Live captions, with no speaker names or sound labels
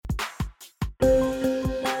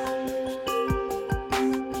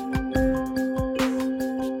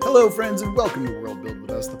Hello, friends, and welcome to World Build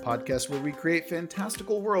With Us, the podcast where we create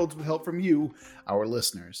fantastical worlds with help from you, our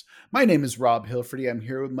listeners. My name is Rob Hilferty. I'm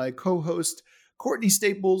here with my co-host, Courtney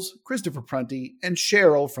Staples, Christopher Prunty, and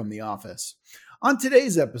Cheryl from The Office. On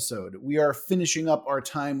today's episode, we are finishing up our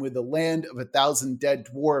time with the Land of 1,000 Dead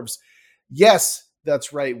Dwarves. Yes,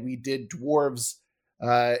 that's right, we did dwarves.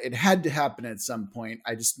 It had to happen at some point.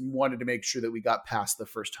 I just wanted to make sure that we got past the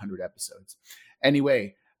first 100 episodes.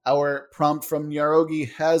 Anyway, our prompt from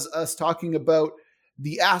Nyarogi has us talking about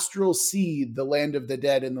the Astral Sea, the land of the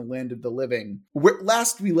dead and the land of the living.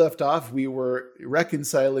 Last we left off, we were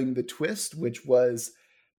reconciling the twist, which was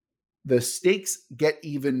the stakes get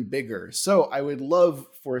even bigger. So I would love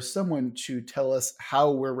for someone to tell us how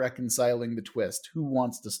we're reconciling the twist. Who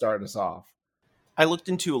wants to start us off? I looked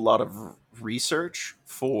into a lot of research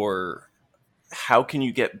for how can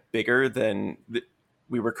you get bigger than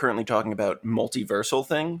we were currently talking about multiversal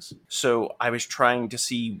things. So I was trying to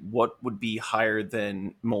see what would be higher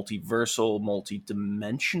than multiversal.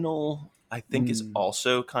 Multidimensional, I think, is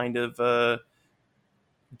also kind of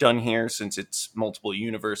done here, since it's multiple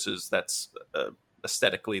universes. That's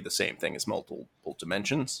aesthetically the same thing as multiple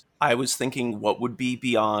dimensions. I was thinking what would be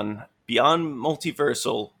beyond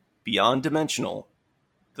multiversal, beyond dimensional.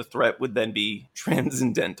 The threat would then be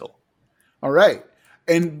transcendental. All right.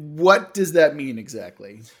 And what does that mean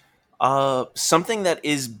exactly? Something that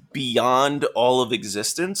is beyond all of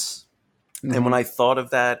existence. Mm-hmm. And when I thought of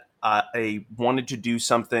that, I wanted to do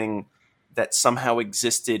something that somehow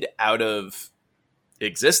existed out of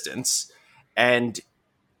existence. And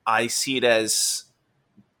I see it as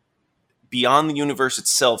beyond the universe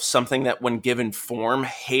itself, something that when given form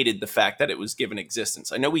hated the fact that it was given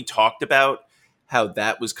existence. I know we talked about how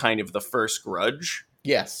that was kind of the first grudge.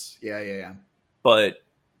 Yes. Yeah. But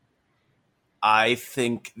I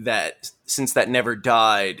think that since that never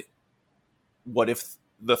died, what if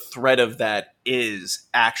the threat of that is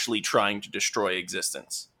actually trying to destroy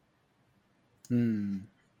existence? I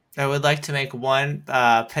would like to make one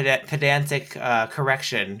pedantic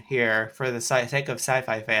correction here for the sake of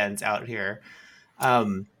sci-fi fans out here.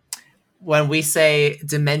 When we say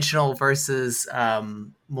dimensional versus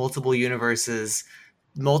multiple universes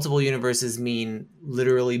mean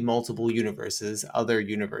literally multiple universes, other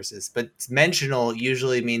universes. But dimensional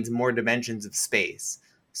usually means more dimensions of space.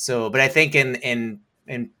 So, but I think in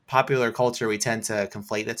popular culture, we tend to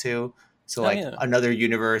conflate the two. So another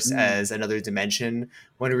universe as another dimension,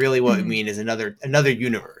 when really what we mean is another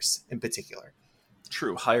universe in particular.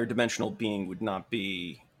 True. Higher dimensional being would not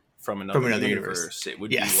be from another universe. It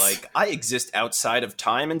would be like, I exist outside of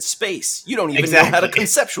time and space. You don't even know how to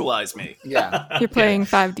conceptualize me. Yeah. You're playing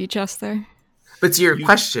 5D chess there. But to your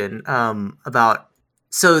question about,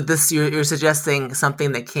 so this you're suggesting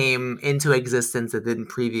something that came into existence that didn't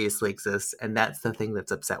previously exist, and that's the thing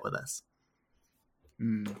that's upset with us.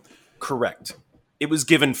 Correct. It was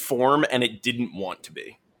given form and it didn't want to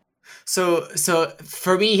be. So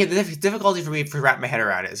for me, the difficulty for me to wrap my head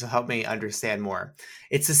around it, so help me understand more.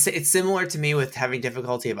 It's similar to me with having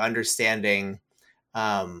difficulty of understanding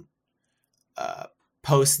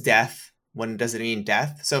post-death. When does it mean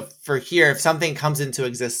death? So for here, if something comes into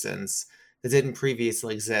existence that didn't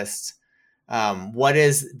previously exist, what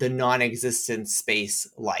is the non-existent space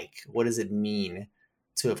like? What does it mean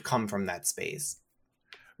to have come from that space?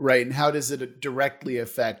 Right. And how does it directly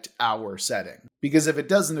affect our setting? Because if it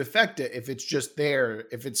doesn't affect it, if it's just there,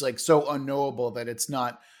 if it's like so unknowable that it's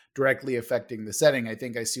not directly affecting the setting, I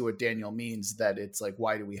think I see what Daniel means, that it's like,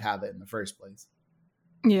 why do we have it in the first place?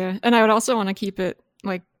 Yeah. And I would also want to keep it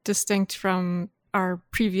like distinct from our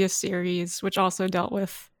previous series, which also dealt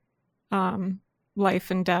with life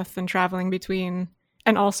and death and traveling between,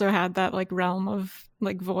 and also had that like realm of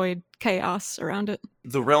like void chaos around it.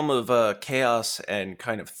 The realm of chaos and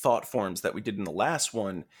kind of thought forms that we did in the last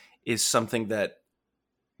one is something that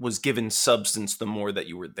was given substance the more that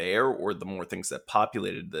you were there, or the more things that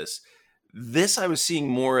populated this. This I was seeing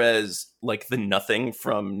more as like the nothing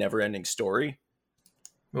from Neverending Story.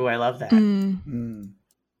 Oh, I love that. Mm.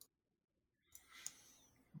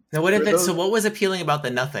 Now, so what was appealing about the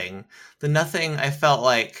nothing? The nothing, I felt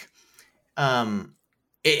like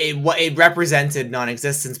it represented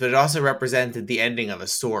non-existence, but it also represented the ending of a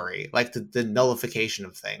story, like the nullification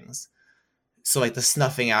of things. So like the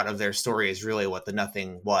snuffing out of their story is really what the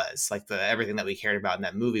nothing was. Like everything that we cared about in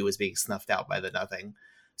that movie was being snuffed out by the nothing.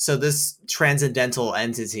 So this transcendental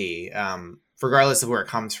entity, regardless of where it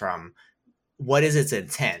comes from, what is its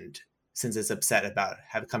intent, since it's upset about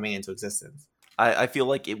coming into existence? I feel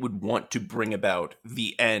like it would want to bring about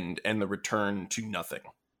the end and the return to nothing.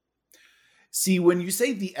 See, when you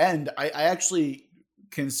say the end, I actually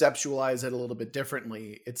conceptualize it a little bit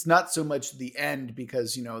differently. It's not so much the end,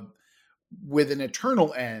 because, you know, with an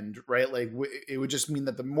eternal end, right? Like it would just mean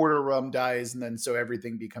that the mortal realm dies, and then so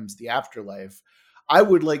everything becomes the afterlife. I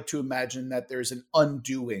would like to imagine that there's an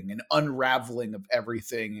undoing, an unraveling of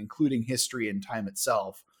everything, including history and time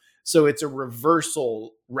itself. So it's a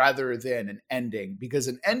reversal rather than an ending, because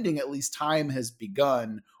an ending, at least time has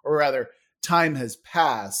begun, or rather time has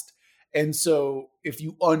passed. And so if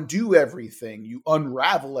you undo everything, you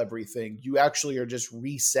unravel everything, you actually are just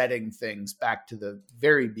resetting things back to the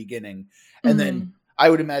very beginning. And then I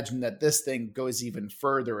would imagine that this thing goes even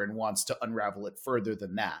further and wants to unravel it further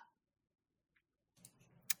than that.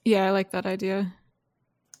 Yeah, I like that idea.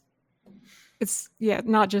 It's, yeah,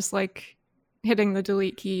 not just like hitting the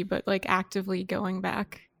delete key, but like actively going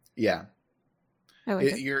back. Yeah. I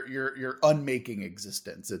like it. You're unmaking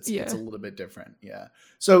existence. It's a little bit different. Yeah.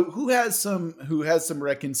 So who has some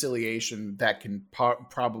reconciliation that can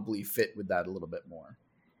probably fit with that a little bit more,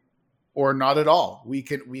 or not at all? We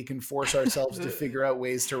can force ourselves to figure out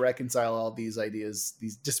ways to reconcile all these ideas,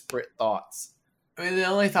 these disparate thoughts. I mean, the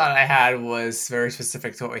only thought I had was very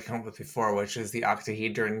specific to what we came up with before, which is the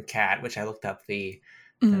octahedron cat, which I looked up the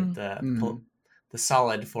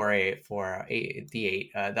solid for a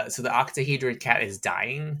D8. So the octahedron cat is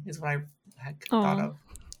dying, is what I had thought of.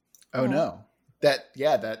 Oh no,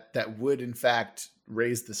 that would in fact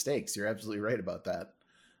raise the stakes. You're absolutely right about that.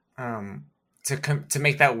 To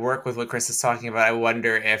make that work with what Chris is talking about, I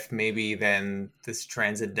wonder if maybe then this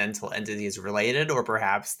transcendental entity is related, or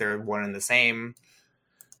perhaps they're one and the same.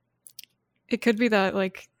 It could be that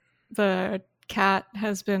like the cat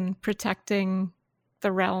has been protecting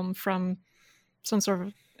the realm from some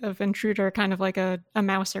sort of intruder, kind of like a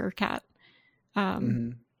mouser cat.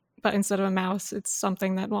 But instead of a mouse, it's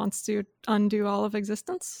something that wants to undo all of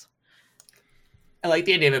existence. I like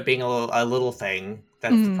the idea of it being a little thing.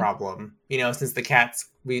 That's the problem. You know, since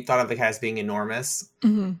we thought of the cat as being enormous.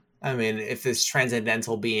 I mean, if this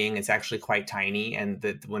transcendental being is actually quite tiny, and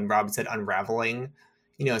that when Rob said unraveling,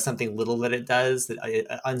 you know, something little that it does, that it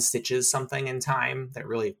unstitches something in time that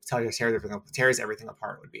really tears everything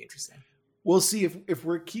apart, would be interesting. We'll see if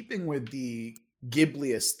we're keeping with the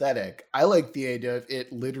Ghibli aesthetic. I like the idea of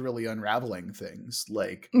it literally unraveling things,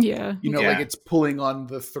 like, like it's pulling on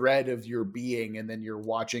the thread of your being, and then you're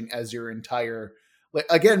watching as your entire, like,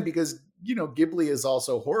 again, because, you know, Ghibli is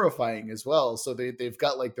also horrifying as well. So they've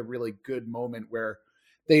got like the really good moment where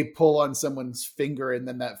they pull on someone's finger, and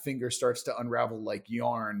then that finger starts to unravel like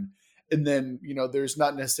yarn. And then, you know, there's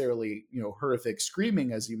not necessarily, you know, horrific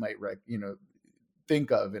screaming as you might,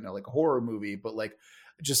 think of in like a horror movie, but like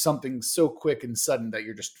just something so quick and sudden that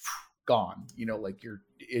you're just gone, you know, like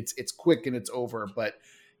it's quick and it's over, but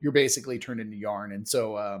you're basically turned into yarn. And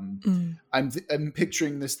so I'm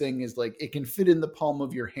picturing this thing as like, it can fit in the palm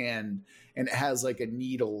of your hand, and it has like a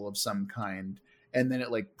needle of some kind, and then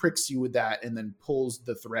it like pricks you with that, and then pulls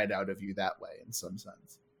the thread out of you that way, in some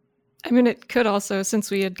sense. I mean, it could also, since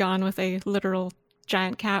we had gone with a literal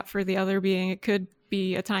giant cat for the other being, it could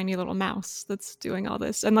be a tiny little mouse that's doing all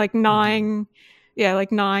this and like gnawing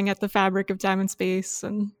at the fabric of time and space.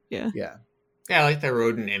 And yeah, I like the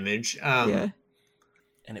rodent image. And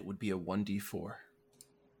it would be a 1d4.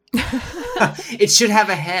 It should have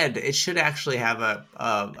a head. It should actually have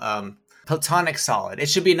a platonic solid. It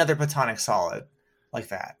should be another platonic solid like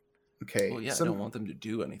that. Okay. Well, yeah, I don't want them to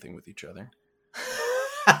do anything with each other.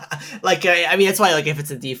 Like, I mean, that's why, like, if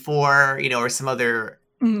it's a D4, you know, or some other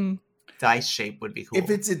dice shape would be cool.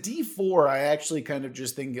 If it's a D4, I actually kind of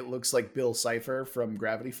just think it looks like Bill Cipher from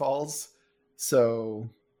Gravity Falls.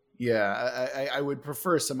 So, yeah, I would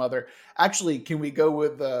prefer some other. Actually, can we go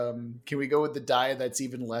with the die that's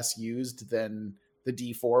even less used than the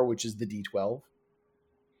D4, which is the D12?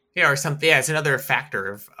 Yeah, or something. Yeah, it's another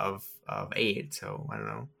factor of 8. So I don't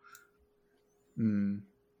know.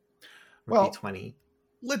 Well, D20.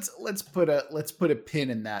 Let's put a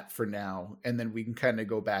pin in that for now, and then we can kind of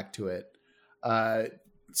go back to it.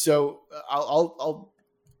 So I'll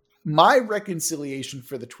my reconciliation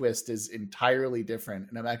for the twist is entirely different,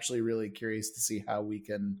 and I'm actually really curious to see how we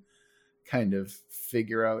can kind of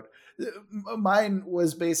figure out. Mine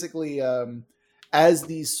was basically as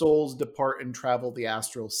these souls depart and travel the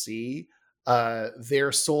astral sea,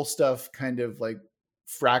 their soul stuff kind of like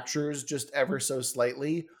fractures just ever so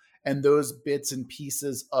slightly. And those bits and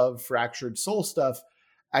pieces of fractured soul stuff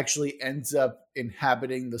actually ends up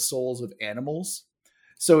inhabiting the souls of animals.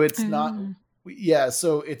 So it's not,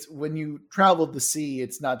 so it's when you travel the sea,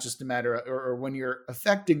 it's not just a matter of, or when you're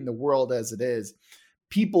affecting the world as it is,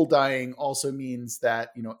 people dying also means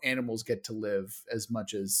that, you know, animals get to live as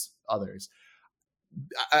much as others.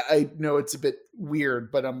 I know it's a bit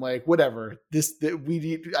weird, but I'm like, whatever.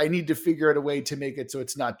 I need to figure out a way to make it so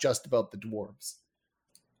it's not just about the dwarves.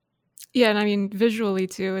 Yeah, and I mean visually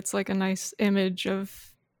too, it's like a nice image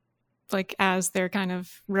of like as they're kind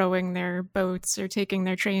of rowing their boats or taking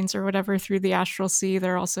their trains or whatever through the astral sea,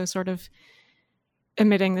 they're also sort of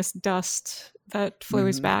emitting this dust that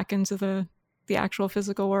flows back into the actual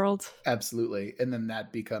physical world. Absolutely. And then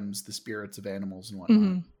that becomes the spirits of animals and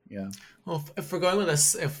whatnot. Yeah. Well, if we're going with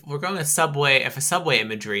a subway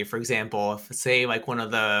imagery, for example, if say like one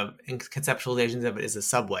of the conceptualizations of it is a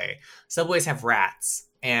subway. Subways have rats,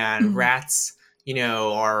 and rats,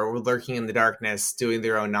 are lurking in the darkness, doing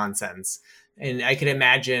their own nonsense. And I could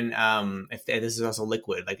imagine if this is also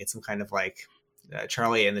liquid, like it's some kind of like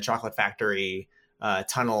Charlie and the Chocolate Factory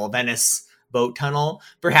tunnel, Venice boat tunnel.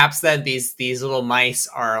 Perhaps then these little mice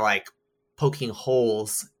are like poking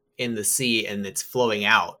holes in the sea and it's flowing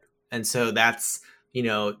out. And so that's,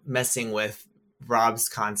 messing with Rob's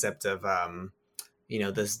concept of,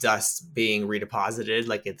 this dust being redeposited,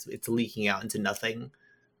 like it's leaking out into nothing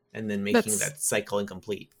and then making that cycle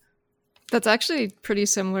incomplete. That's actually pretty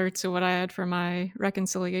similar to what I had for my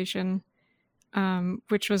reconciliation,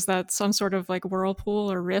 which was that some sort of like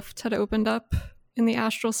whirlpool or rift had opened up in the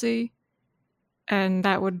astral sea. And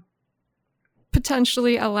that would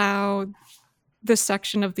potentially allow this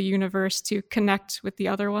section of the universe to connect with the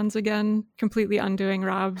other ones again, completely undoing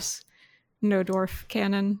Rob's no dwarf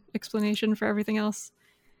canon explanation for everything else.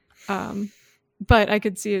 But I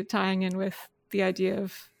could see it tying in with the idea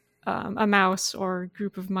of a mouse or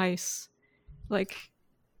group of mice, like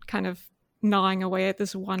kind of gnawing away at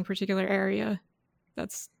this one particular area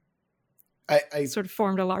that's I sort of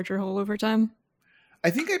formed a larger whole over time. I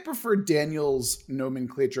think I prefer Daniel's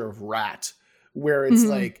nomenclature of rat, where it's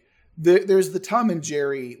like there's the Tom and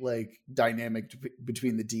Jerry like dynamic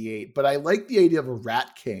between the D8, but I like the idea of a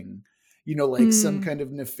rat king, some kind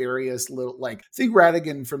of nefarious little, like think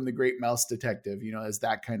Ratigan from The Great Mouse Detective, as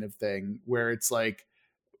that kind of thing, where it's like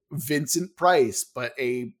Vincent Price, but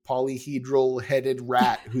a polyhedral headed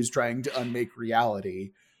rat who's trying to unmake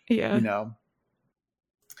reality. Yeah.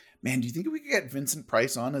 Man, do you think we could get Vincent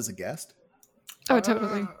Price on as a guest? Oh,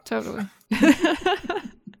 totally.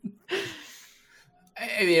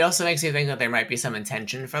 It also makes you think that there might be some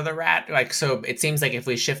intention for the rat. Like, so it seems like if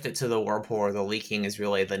we shift it to the whirlpool, or the leaking is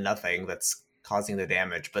really the nothing that's causing the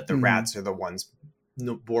damage, but the rats are the ones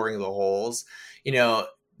boring the holes.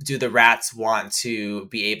 Do the rats want to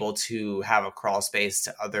be able to have a crawl space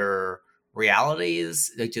to other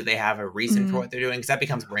realities? Like, do they have a reason for what they're doing? Because that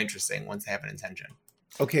becomes more interesting once they have an intention.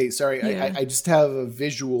 Okay, sorry. Yeah. I just have a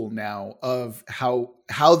visual now of how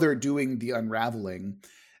they're doing the unraveling.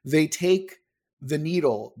 They take the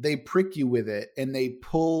needle, they prick you with it, and they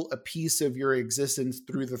pull a piece of your existence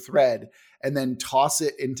through the thread and then toss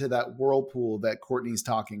it into that whirlpool that Courtney's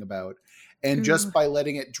talking about. And just by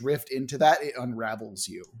letting it drift into that, it unravels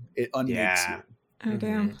you. It unmakes you. Oh,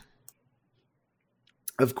 damn.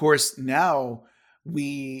 Of course, now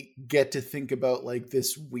we get to think about like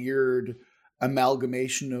this weird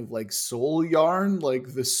amalgamation of like soul yarn,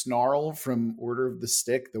 like the Snarl from Order of the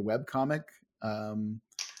Stick, the webcomic,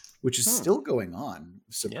 which is still going on,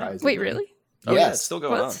 surprisingly. Wait, really? Oh, yeah, it's still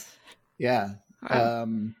going on. Yeah. Wow.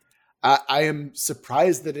 I am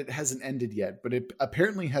surprised that it hasn't ended yet, but it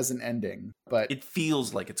apparently has an ending. But it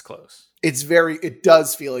feels like it's close. It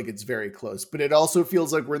does feel like it's very close, but it also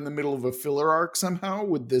feels like we're in the middle of a filler arc somehow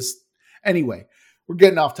with this. Anyway, we're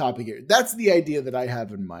getting off topic here. That's the idea that I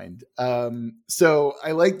have in mind. So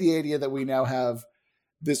I like the idea that we now have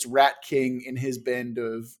this Rat King in his band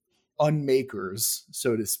of unmakers,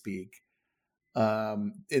 so to speak,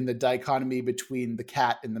 in the dichotomy between the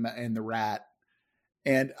cat and the rat.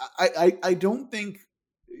 And I don't think.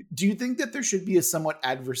 Do you think that there should be a somewhat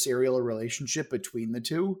adversarial relationship between the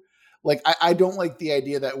two? Like, I don't like the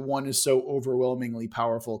idea that one is so overwhelmingly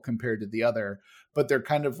powerful compared to the other, but they're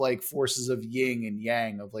kind of like forces of yin and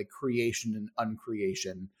yang, of like creation and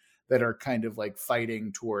uncreation, that are kind of like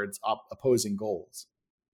fighting towards opposing goals.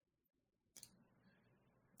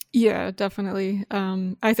 Yeah, definitely.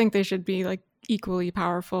 I think they should be like equally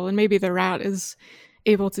powerful, and maybe the rat is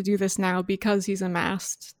able to do this now because he's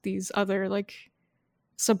amassed these other like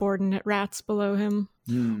subordinate rats below him.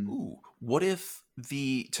 Ooh, what if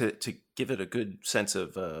to give it a good sense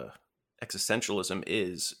of existentialism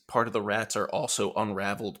is part of the rats are also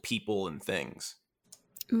unraveled people and things?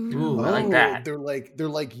 Ooh, I like that. They're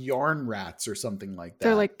like yarn rats or something like that.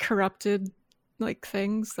 They're like corrupted like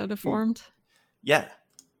things that have formed. Yeah.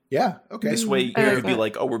 Yeah. Okay. This way you're gonna be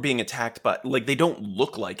like, oh, we're being attacked, but like they don't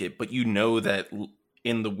look like it, but you know that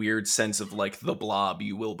in the weird sense of like the blob,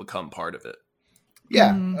 you will become part of it.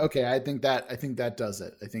 Yeah. Mhm. Okay. I think that does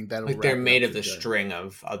it. I think that'll Like they're wrap it made up of the for good. string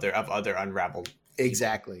of other unraveled.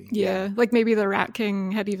 Exactly. Yeah, like maybe the Rat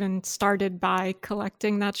King had even started by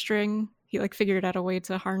collecting that string. He like figured out a way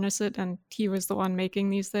to harness it, and he was the one making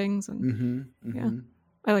these things. And Mm-hmm. Yeah.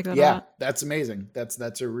 I like that a Yeah, lot. that's amazing.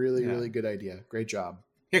 That's a really Yeah. really good idea. Great job.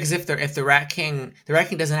 Yeah, because if the Rat King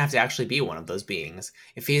doesn't have to actually be one of those beings.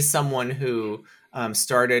 If he's someone who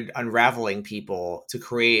started unraveling people to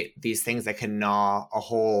create these things that can gnaw a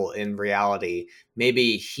hole in reality,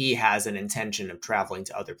 maybe he has an intention of traveling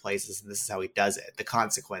to other places, and this is how he does it. The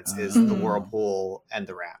consequence is the Mhm. whirlpool and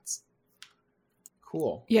the rats.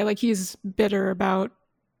 Cool. Yeah, like he's bitter about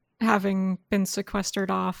having been sequestered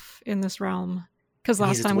off in this realm. Because And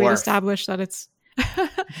he's last a time we dwarf. established that it's.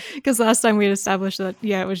 Because last time we had established that,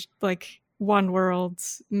 yeah, it was like one world,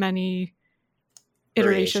 many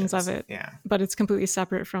iterations of it, Yeah. but it's completely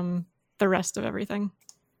separate from the rest of everything.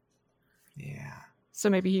 Yeah. So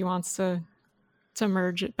maybe he wants to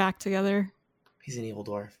merge it back together. He's an evil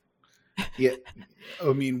dwarf. Yeah.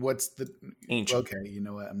 I mean, what's the Ancient. Okay, you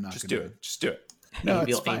know what? I'm not Just gonna do it. Just do it. No, it's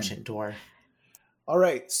Evil fine. ancient dwarf. All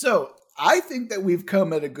right. So I think that we've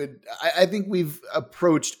come at a good. I think we've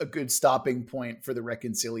approached a good stopping point for the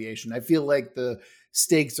reconciliation. I feel like the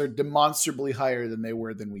stakes are demonstrably higher than they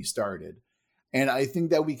were when we started. And I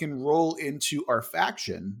think that we can roll into our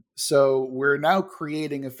faction. So we're now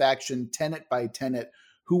creating a faction tenant by tenant.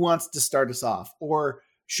 Who wants to start us off? Or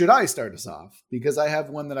should I start us off? Because I have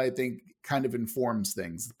one that I think kind of informs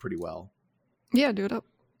things pretty well. Yeah, do it up.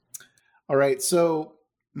 All right. So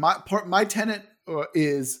my tenant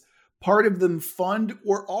is part of them fund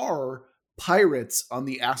or are pirates on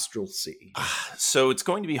the Astral Sea. So it's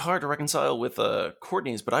going to be hard to reconcile with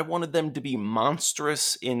Courtney's, but I wanted them to be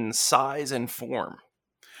monstrous in size and form.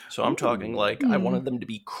 So I'm talking like I wanted them to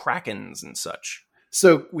be krakens and such.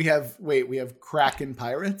 So we have Kraken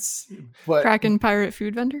pirates, but Kraken pirate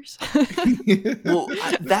food vendors. Well,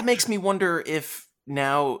 that makes me wonder if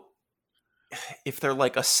they're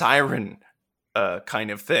like a siren kind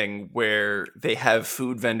of thing where they have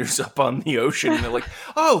food vendors up on the ocean and they're like,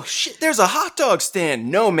 oh shit, there's a hot dog stand.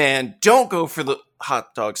 No, man, don't go for the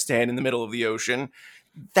hot dog stand in the middle of the ocean.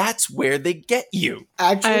 That's where they get you.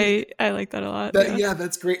 actually, I like that a lot. yeah,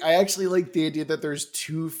 that's great. I actually like the idea that there's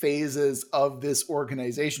two phases of this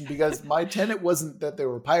organization because my tenant wasn't that they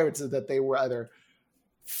were pirates, it's that they were either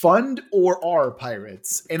fund or are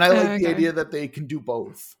pirates. And I like the Okay. idea that they can do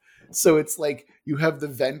both. So it's like you have the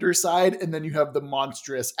vendor side and then you have the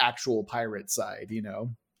monstrous actual pirate side, you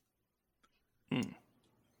know?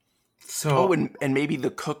 So Oh, and maybe the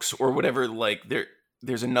cooks or whatever, like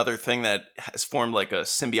there's another thing that has formed like a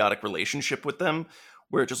symbiotic relationship with them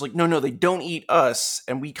where it's just like, no, they don't eat us.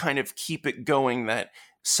 And we kind of keep it going that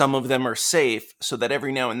some of them are safe so that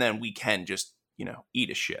every now and then we can just, eat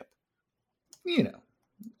a ship. You know.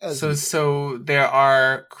 as so there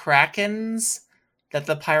are krakens that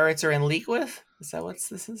the pirates are in league with? Is that what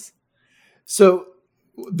this is? So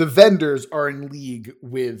the vendors are in league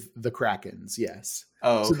with the Krakens, yes.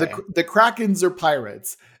 Oh, So okay. the Krakens are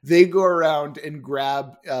pirates. They go around and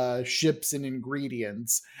grab ships and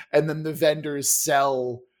ingredients, and then the vendors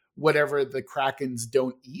sell whatever the Krakens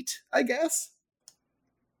don't eat, I guess.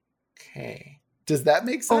 Okay. Does that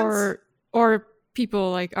make sense? Or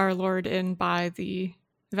people like are lured in by the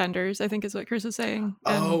vendors, I think is what Chris is saying.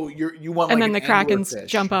 And, you want and like then the an Krakens anglerfish.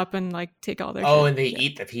 jump up and like take all their Oh, shit. and they Yeah.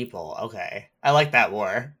 eat the people. Okay. I like that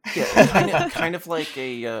more. Yeah, kind of like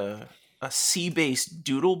a sea-based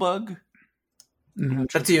doodle bug. Mhm.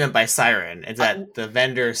 That's what you meant by siren. Is that the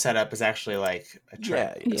vendor setup is actually like a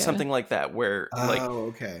trick. Yeah, Yeah. something like that where like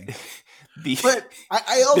okay. the But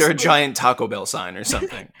I also they're a giant Taco Bell sign or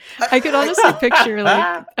something. I could honestly picture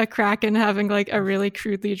like a Kraken having like a really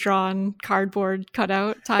crudely drawn cardboard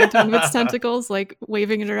cutout tied to one of its tentacles, like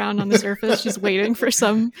waving it around on the surface, just waiting for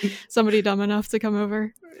somebody dumb enough to come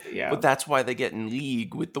over. Yeah. But that's why they get in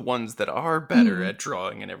league with the ones that are better at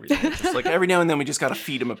drawing and everything. It's just like every now and then we just got to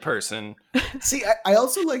feed them a person. See, I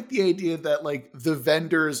also like the idea that like the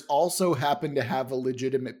vendors also happen to have a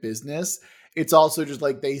legitimate business. It's also just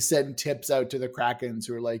like they send tips out to the Krakens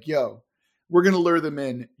who are like, yo, we're going to lure them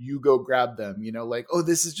in. You go grab them, like, oh,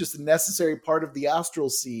 this is just a necessary part of the Astral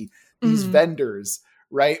Sea. These Mhm. vendors,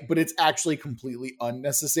 right? But it's actually completely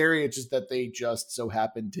unnecessary. It's just that they just so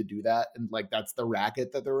happen to do that. And like, that's the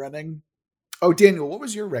racket that they're running. Oh, Daniel, what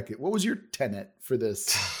was your racket? What was your tenet for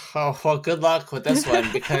this? Oh, well, good luck with this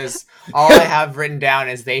one because all I have written down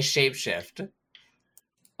is they shapeshift.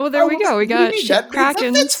 Well, there Oh, we what go. We do you got mean? That-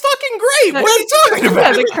 Krakens. That's fucking great. That- What are you talking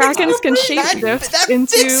about? Yeah, the Krakens can That shapeshift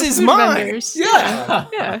fixes into mine. food vendors. Yeah.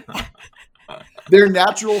 Yeah. Their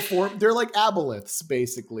natural form, they're like aboleths,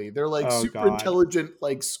 basically. They're like super God. intelligent,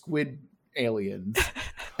 like squid aliens.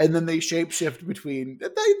 And then they shapeshift between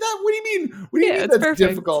that. What do you mean? What do you mean it's that's perfect.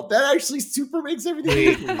 difficult? That actually super makes everything We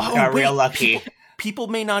easy. got real lucky. People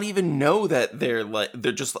may not even know that they're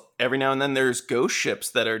just every now and then there's ghost ships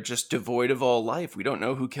that are just devoid of all life. We don't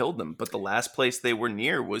know who killed them, but the last place they were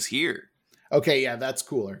near was here. Okay, yeah, that's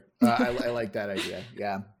cooler. I like that idea.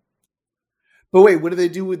 Yeah. But wait, what do they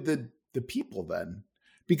do with the people then?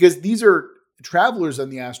 Because these are travelers on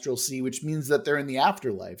the astral sea, which means that they're in the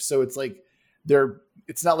afterlife. So it's like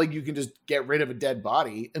it's not like you can just get rid of a dead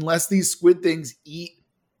body unless these squid things eat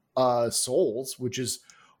souls, which is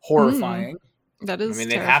horrifying. That is. I mean,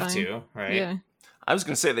 they terrifying. have to, right? Yeah. I was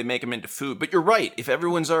going to say they make them into food, but you're right. If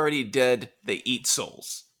everyone's already dead, they eat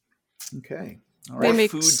souls. Okay. All They right.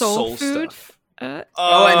 make food, soul food. stuff. and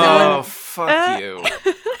Oh, then- fuck you.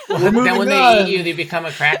 Then when moving they on. eat you, they become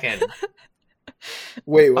a kraken.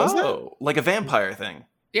 Wait, what's that? Oh, like a vampire thing.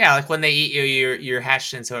 Yeah, like when they eat you, you're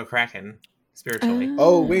hatched into a kraken spiritually.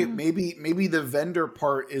 Oh wait, maybe the vendor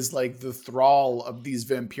part is like the thrall of these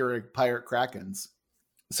vampiric pirate krakens.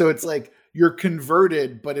 So it's like you're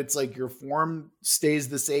converted, but it's like your form stays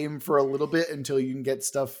the same for a little bit until you can get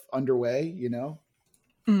stuff underway, you know?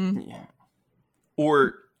 Mm. Yeah.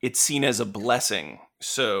 Or it's seen as a blessing.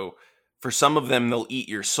 So for some of them, they'll eat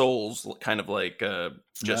your souls, kind of like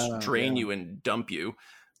just drain you and dump you.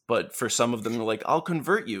 But for some of them, they're like, I'll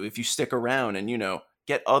convert you if you stick around and,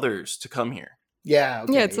 get others to come here. Yeah.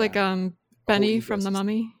 Okay, Yeah, it's like Benny from The ecosystem.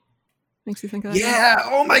 Mummy. Makes you think of that. Yeah.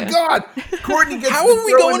 Oh my Yeah. God. Courtney gets How to are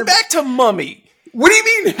we throw in going a- back to Mummy? What do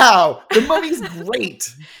you mean how? The Mummy's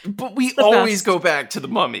great. But we the always best. go back to the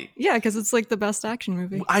Mummy. Yeah, because it's like the best action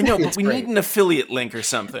movie. I know, but It's we great. need an affiliate link or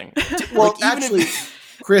something. Well, Like, even actually,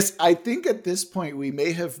 Chris, I think at this point we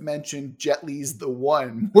may have mentioned Jet Li's The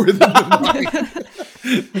One more than The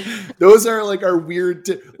Mummy. Those are like our weird,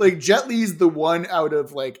 like Jet Li's The One out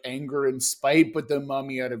of like anger and spite, but The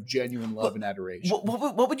Mummy out of genuine love and adoration.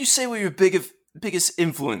 What would you say were your biggest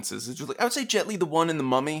influences? I would say Jet Li, The One, and The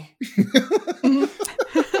Mummy.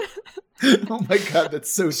 Oh my God,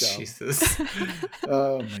 that's so dumb. Jesus.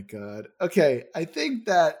 Oh my God. Okay, I think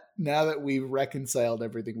that now that we've reconciled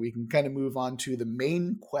everything, we can kind of move on to the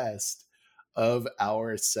main quest of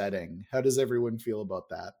our setting. How does everyone feel about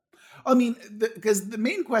that? I mean, because the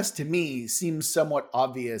main quest to me seems somewhat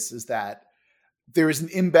obvious, is that there is an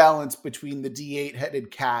imbalance between the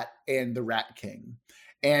D8-headed cat and the Rat King.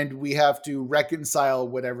 And we have to reconcile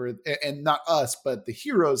whatever, and not us, but the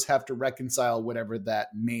heroes have to reconcile whatever that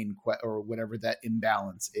main quest or whatever that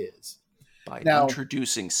imbalance is. By Now-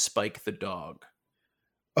 introducing Spike the dog.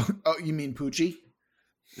 Oh, you mean Poochie?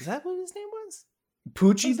 Is that what his name was?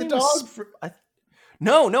 Poochie His the name was dog?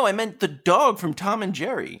 No, I meant the dog from Tom and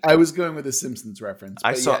Jerry. I was going with a Simpsons reference.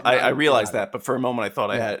 I but saw. yeah, no, I realized forgot. that, but for a moment, I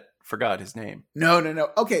thought I Yeah. had forgot his name. No.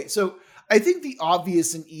 Okay, so I think the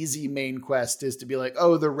obvious and easy main quest is to be like,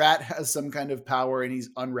 oh, the rat has some kind of power and he's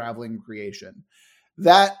unraveling creation.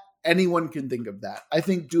 That anyone can think of that. I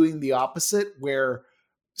think doing the opposite, where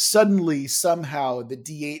suddenly somehow the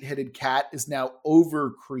D8-headed cat is now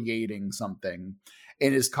over creating something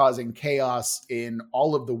and is causing chaos in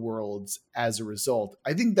all of the worlds as a result.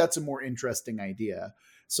 I think that's a more interesting idea.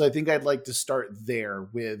 So I think I'd like to start there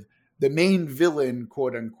with the main villain,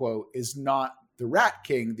 quote unquote, is not the Rat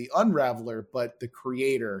King, the Unraveler, but the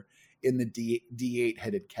creator in the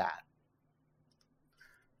D8-headed cat.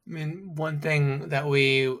 I mean, one thing that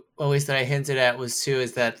I hinted at was too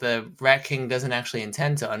is that the Rat King doesn't actually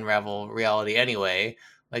intend to unravel reality anyway.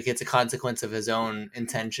 Like, it's a consequence of his own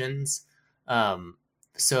intentions.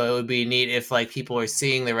 So it would be neat if like people are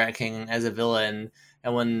seeing the Rat King as a villain,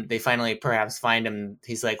 and when they finally perhaps find him,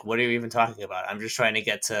 he's like, "What are you even talking about? I'm just trying to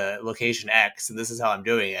get to location X, and this is how I'm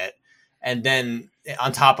doing it." And then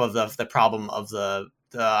on top of the problem of the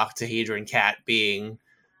octahedron cat being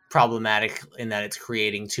problematic in that it's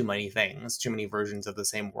creating too many things, too many versions of the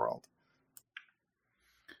same world.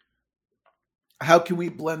 How can we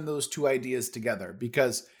blend those two ideas together?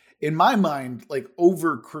 Because in my mind, like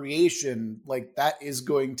over creation, like that is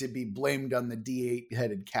going to be blamed on the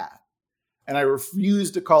D8-headed cat. And I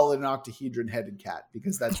refuse to call it an octahedron-headed cat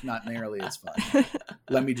because that's not nearly as fun.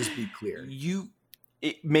 Let me just be clear.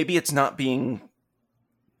 Maybe it's not being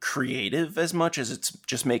creative as much as it's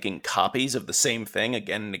just making copies of the same thing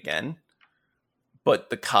again and again. But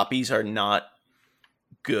the copies are not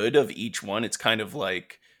good of each one. It's kind of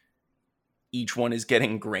like each one is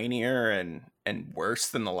getting grainier and worse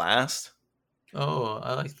than the last. Oh,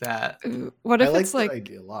 I like that. What if I like it's that like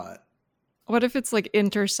idea a lot. what if it's like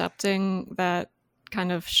intercepting that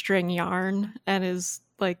kind of string yarn and is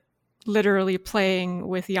like literally playing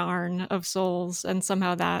with yarn of souls, and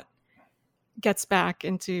somehow that gets back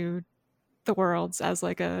into the worlds as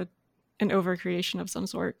like an overcreation of some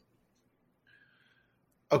sort.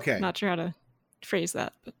 Okay. Not sure how to phrase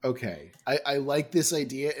that. But. Okay. I like this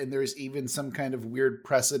idea, and there's even some kind of weird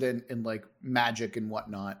precedent in like magic and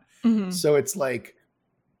whatnot. Mm-hmm. So it's like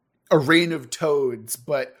a reign of toads,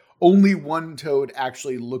 but only one toad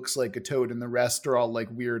actually looks like a toad, and the rest are all like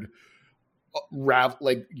weird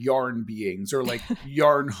like yarn beings or like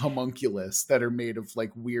yarn homunculus that are made of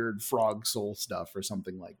like weird frog soul stuff or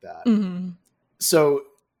something like that. Mm-hmm. So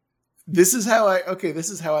this is how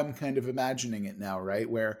I'm kind of imagining it now, right?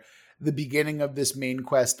 Where the beginning of this main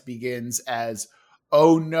quest begins as,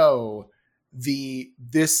 oh no,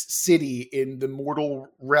 this city in the mortal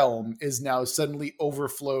realm is now suddenly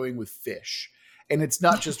overflowing with fish. And it's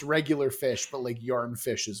not just regular fish, but like yarn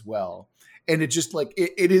fish as well. And it just like,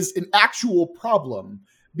 it is an actual problem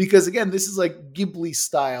because again, this is like Ghibli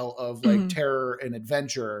style of like terror and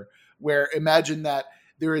adventure, where imagine that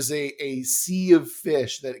there is a sea of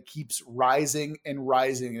fish that keeps rising and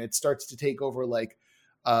rising, and it starts to take over like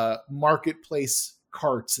marketplace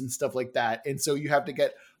carts and stuff like that. And so you have to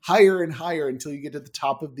get higher and higher until you get to the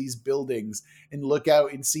top of these buildings and look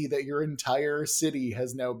out and see that your entire city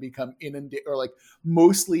has now become inundated or like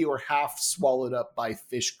mostly or half swallowed up by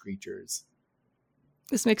fish creatures.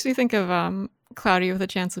 This makes me think of Cloudy with a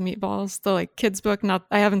Chance of Meatballs, the like kids book. Not,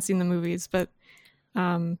 I haven't seen the movies, but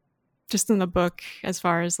just in the book, as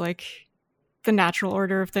far as like the natural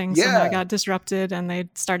order of things somehow got disrupted, and they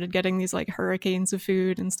started getting these like hurricanes of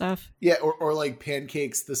food and stuff. Yeah, or like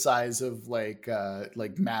pancakes the size of like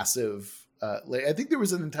massive. Like I think there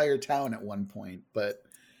was an entire town at one point, but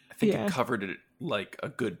I think it covered it like a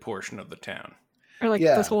good portion of the town. Or like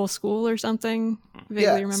this whole school or something.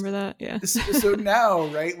 Vaguely remember that. Yeah. So now,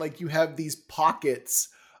 right, like you have these pockets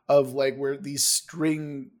of like where these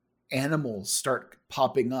string animals start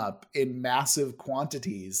popping up in massive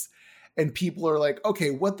quantities. And people are like,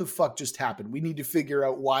 okay, what the fuck just happened? We need to figure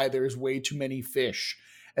out why there's way too many fish.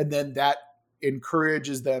 And then that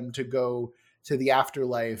encourages them to go to the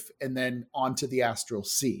afterlife and then onto the astral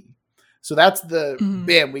sea. So that's the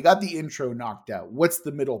bam, we got the intro knocked out. What's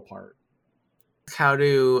the middle part? How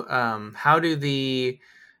do the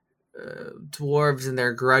dwarves and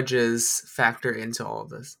their grudges factor into all of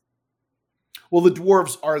this? Well, the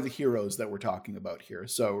dwarves are the heroes that we're talking about here.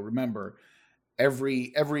 So remember,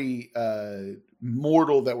 every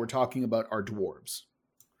mortal that we're talking about are dwarves.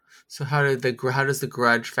 So how does the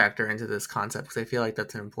grudge factor into this concept? Because I feel like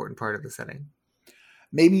that's an important part of the setting.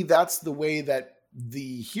 Maybe that's the way that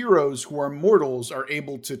the heroes who are mortals are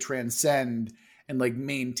able to transcend and like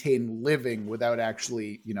maintain living without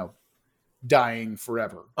actually, dying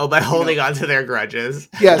forever. Oh, by holding on to their grudges.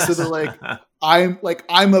 Yeah, so they're like,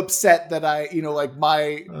 I'm upset that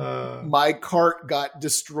my cart got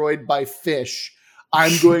destroyed by fish.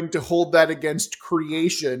 I'm going to hold that against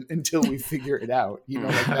creation until we figure it out.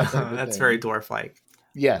 Like that type of That's thing. very dwarf-like.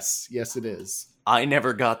 Yes, it is. I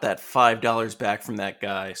never got that $5 back from that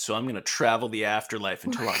guy, so I'm going to travel the afterlife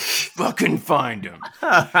until I fucking find him.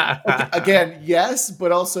 Okay, again, yes,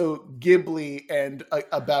 but also Ghibli and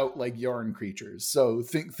about like yarn creatures. So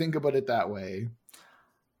think about it that way.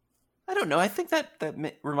 I don't know. I think that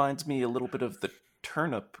reminds me a little bit of the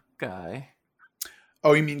turnip guy.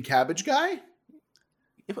 Oh, you mean Cabbage Guy?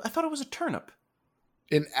 I thought it was a turnip.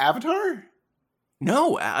 In Avatar?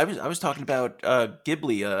 No, I was talking about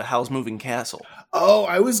Ghibli, Howl's Moving Castle. Oh,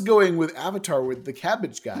 I was going with Avatar with the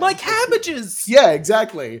cabbage guy. My cabbages! Yeah,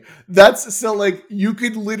 exactly. That's so like you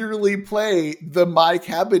could literally play the My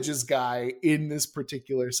Cabbages guy in this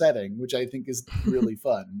particular setting, which I think is really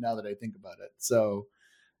fun now that I think about it. So,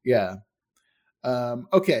 yeah.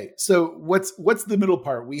 Okay, so what's the middle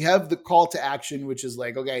part? We have the call to action, which is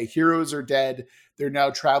like, okay, heroes are dead. They're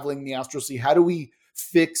now traveling the astral sea. How do we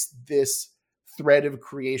fix this thread of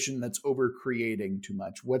creation that's over creating too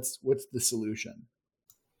much? What's the solution?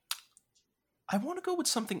 I want to go with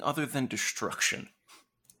something other than destruction.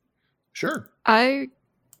 Sure.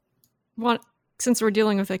 Since we're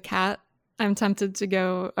dealing with a cat, I'm tempted to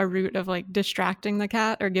go a route of like distracting the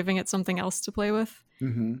cat or giving it something else to play with.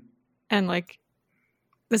 Mm-hmm. And like,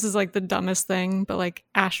 this is like the dumbest thing, but like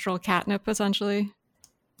astral catnip essentially.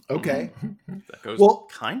 Okay. That goes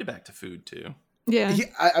kind of back to food too. Yeah,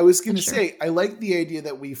 I was going to say, I like the idea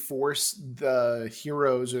that we force the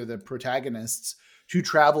heroes or the protagonists to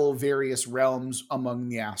travel various realms among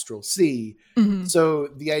the astral sea. Mm-hmm. So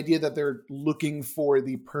the idea that they're looking for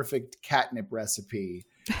the perfect catnip recipe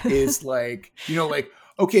is like,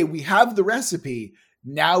 okay, we have the recipe.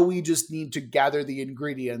 Now we just need to gather the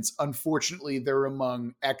ingredients. Unfortunately, they're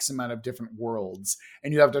among X amount of different worlds,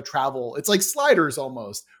 and you have to travel. It's like Sliders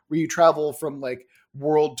almost, where you travel from like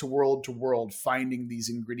world to world to world, finding these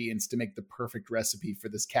ingredients to make the perfect recipe for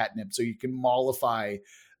this catnip, so you can mollify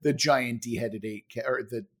the giant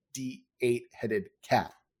the D8-headed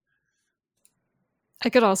cat. I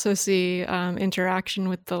could also see interaction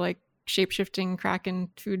with the like shape-shifting Kraken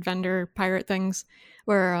food vendor pirate things,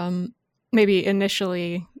 where maybe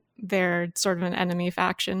initially they're sort of an enemy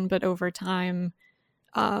faction, but over time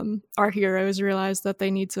our heroes realize that they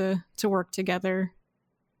need to work together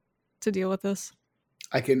to deal with this.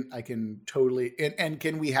 I can totally and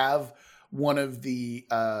can we have one of the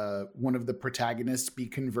protagonists be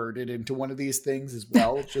converted into one of these things as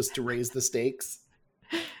well, just to raise the stakes?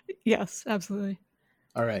 Yes, absolutely.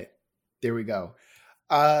 All right, there we go.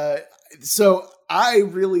 So I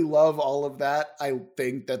really love all of that. I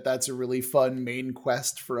think that that's a really fun main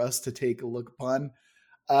quest for us to take a look upon.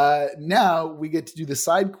 Now we get to do the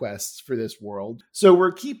side quests for this world. So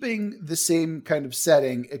we're keeping the same kind of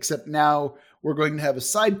setting, except now we're going to have a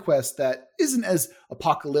side quest that isn't as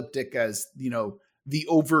apocalyptic as, the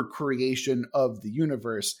overcreation of the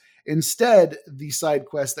universe. Instead, the side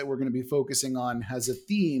quest that we're going to be focusing on has a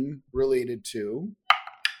theme related to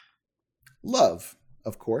love,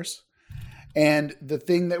 of course. And the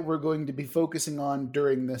thing that we're going to be focusing on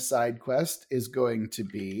during this side quest is going to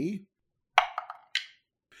be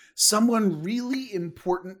someone really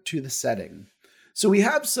important to the setting. So we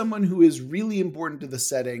have someone who is really important to the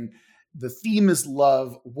setting. The theme is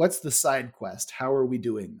love. What's the side quest? How are we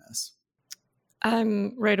doing this?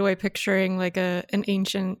 I'm right away picturing like an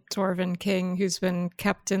ancient dwarven king who's been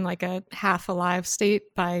kept in like a half alive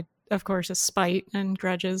state by, of course, a spite and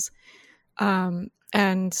grudges. And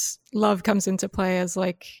love comes into play as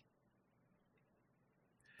like,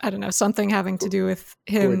 I don't know, something having to do with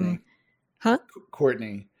him.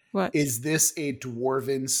 Courtney. What? Is this a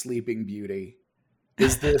dwarven sleeping beauty?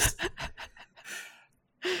 Is this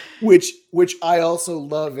which I also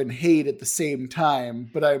love and hate at the same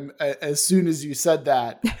time, but I'm as soon as you said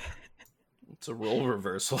that, it's a role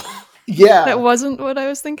reversal. Yeah. That wasn't what I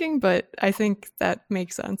was thinking, but I think that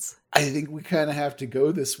makes sense. I think we kind of have to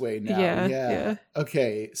go this way now. Yeah.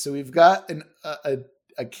 Okay, so we've got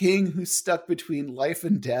a king who's stuck between life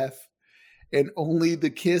and death, and only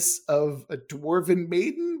the kiss of a dwarven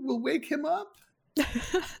maiden will wake him up.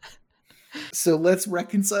 So let's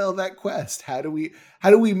reconcile that quest. How do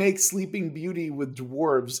we make Sleeping Beauty with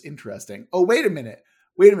dwarves interesting? Oh, wait a minute.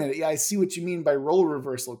 Yeah, I see what you mean by role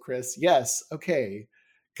reversal, Chris. Yes, okay.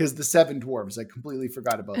 Because the 7 dwarves, I completely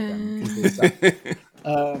forgot about them.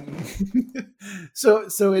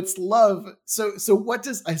 So it's love. So what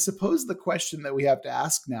does, I suppose the question that we have to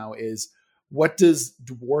ask now is, what does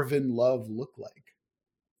dwarven love look like?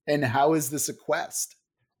 And how is this a quest?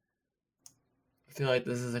 I feel like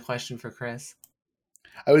this is a question for Chris.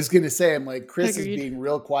 I was going to say, I'm like, Chris Agreed. is being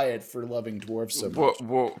real quiet for loving dwarves so much.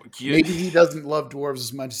 You, Maybe he doesn't love dwarves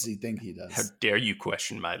as much as he thinks he does. How dare you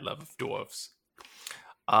question my love of dwarves?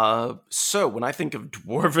 So when I think of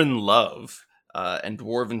dwarven love and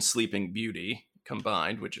dwarven sleeping beauty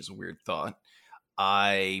combined, which is a weird thought,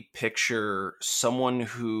 I picture someone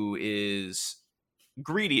who is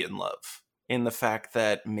greedy in love, in the fact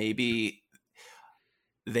that maybe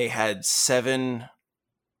they had 7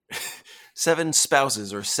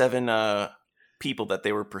 spouses or 7 people that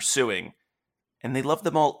they were pursuing, and they loved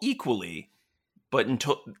them all equally, but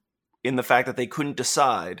in the fact that they couldn't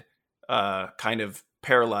decide, kind of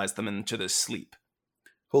paralyzed them into this sleep.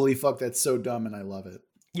 Holy fuck, that's so dumb, and I love it.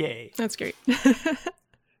 Yay. That's great.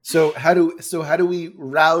 So how do we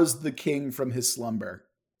rouse the king from his slumber?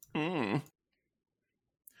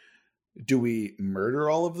 Do we murder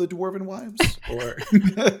all of the dwarven wives? Or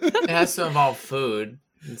It has to involve food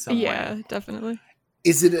in some Yeah, way. definitely.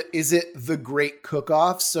 is it the great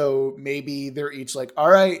cook-off? So maybe they're each like, all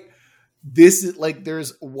right, this is like,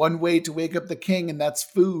 there's one way to wake up the king, and that's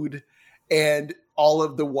food. And all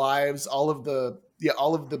of the wives, all of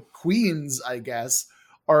the queens, I guess,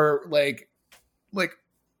 are like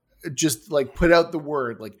just like put out the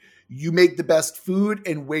word, like, you make the best food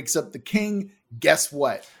and wakes up the king. Guess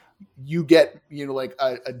what? You get, like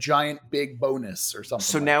a giant big bonus or something.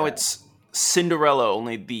 So like now that. it's Cinderella,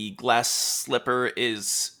 only the glass slipper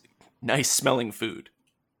is nice smelling food.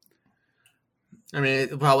 I mean,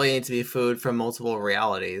 it probably needs to be food from multiple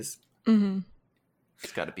realities. Mm-hmm.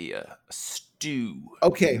 It's got to be a stew.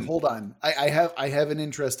 Okay, hold on. I have an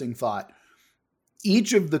interesting thought.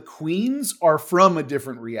 Each of the queens are from a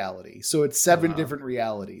different reality. So it's 7 different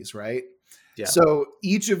realities, right? Yeah. So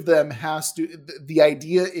each of them has to, the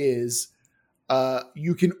idea is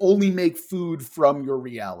you can only make food from your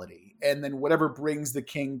reality. And then whatever brings the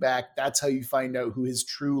king back, that's how you find out who his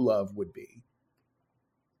true love would be.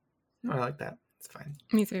 I like that. It's fine.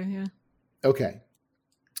 Me too, yeah. Okay.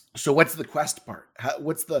 So what's the quest part?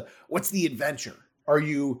 What's the adventure? Are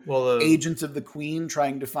you agents of the queen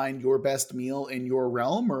trying to find your best meal in your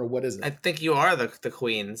realm, or what is it? I think you are the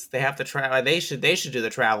queens. They have to try. They should do the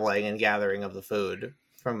traveling and gathering of the food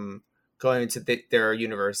from going to their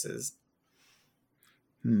universes.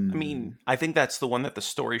 I mean, I think that's the one that the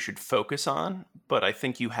story should focus on, but I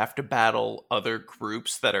think you have to battle other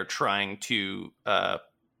groups that are trying to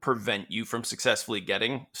prevent you from successfully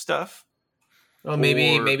getting stuff. Well,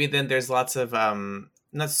 maybe then there's lots of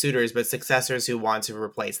not suitors, but successors who want to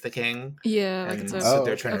replace the king. Yeah, like and it's so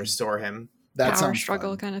they're trying to restore him. That power sounds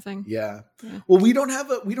struggle fun. kind of thing. Yeah. Well, we don't have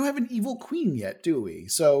an evil queen yet, do we?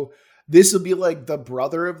 So this will be like the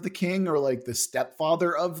brother of the king, or like the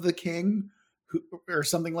stepfather of the king, or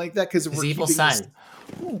something like that. Because his evil son.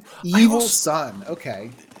 Evil son.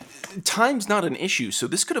 Okay. Time's not an issue, so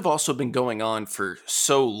this could have also been going on for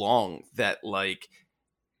so long that like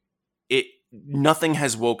nothing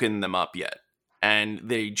has woken them up yet, and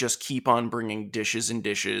they just keep on bringing dishes and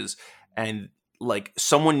dishes, and like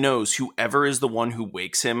someone knows whoever is the one who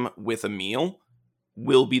wakes him with a meal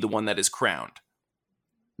will be the one that is crowned.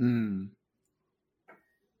 And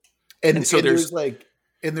so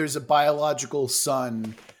there's a biological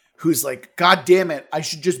son who's like, God damn it, I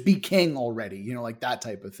should just be king already. You know, like that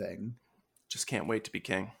type of thing. Just can't wait to be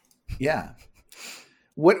king. Yeah.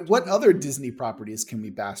 What other Disney properties can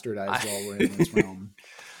we bastardize while we're in this realm?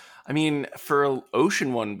 I mean, for an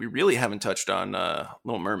ocean one, we really haven't touched on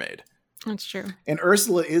Little Mermaid. That's true. And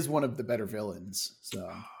Ursula is one of the better villains.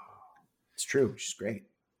 So it's true. She's great.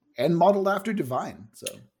 And modeled after Divine.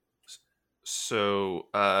 So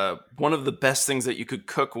one of the best things that you could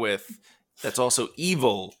cook with that's also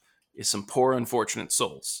evil is some poor unfortunate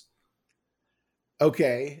souls.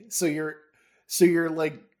 Okay. So you're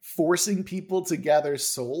like forcing people to gather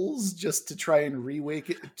souls just to try and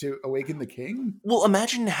awaken the king? Well,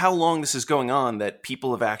 imagine how long this is going on that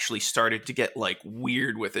people have actually started to get like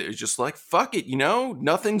weird with it. It's just like, fuck it,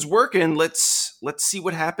 nothing's working. Let's see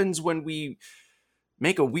what happens when we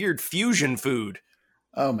make a weird fusion food.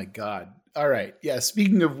 Oh my God. All right. Yeah.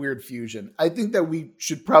 Speaking of weird fusion, I think that we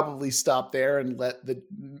should probably stop there and let the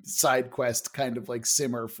side quest kind of like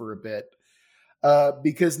simmer for a bit.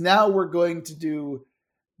 Because now we're going to do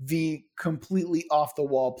the completely off the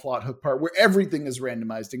wall plot hook part where everything is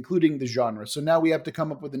randomized, including the genre. So now we have to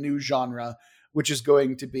come up with a new genre, which is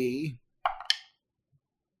going to be.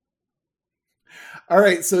 All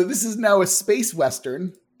right. So this is now a space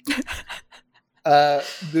Western.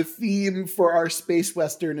 The theme for our space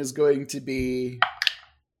Western is going to be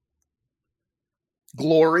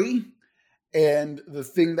glory. And the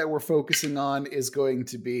thing that we're focusing on is going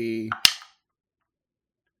to be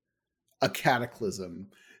a cataclysm.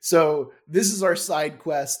 So this is our side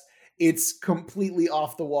quest. It's completely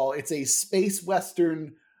off the wall. It's a space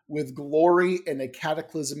Western with glory and a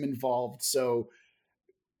cataclysm involved. So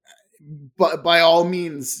by all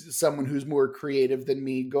means, someone who's more creative than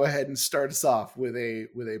me, go ahead and start us off with a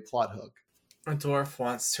plot hook. A dwarf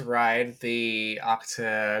wants to ride the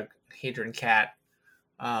octahedron cat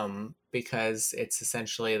because it's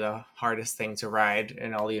essentially the hardest thing to ride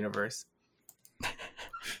in all the universe.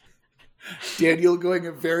 Daniel going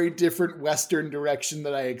a very different Western direction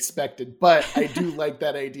than I expected, but I do like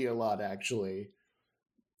that idea a lot, actually.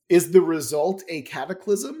 Is the result a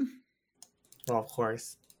cataclysm? Well, of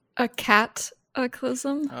course. A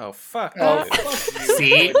cataclysm? Oh, fuck. Oh, fuck you.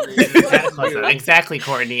 See? Cataclysm. Exactly,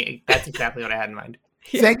 Courtney. That's exactly what I had in mind.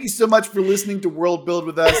 Yeah. Thank you so much for listening to World Build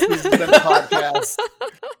with us. This has been a podcast.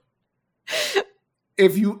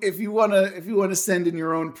 If you wanna send in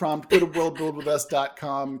your own prompt, go to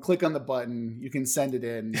worldbuildwithus.com, click on the button, you can send it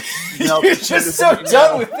in. You're just so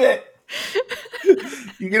done with it.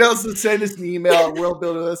 You can also send us an email at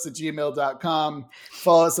worldbuildwithus@gmail.com.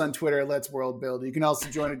 Follow us on Twitter, Let's World Build. You can also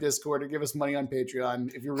join a Discord or give us money on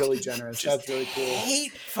Patreon if you're really generous. That's really cool. I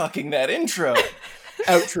hate fucking that intro.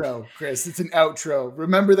 Outro, Chris. It's an outro.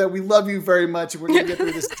 Remember that we love you very much, and we're going to get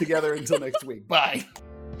through this together until next week. Bye.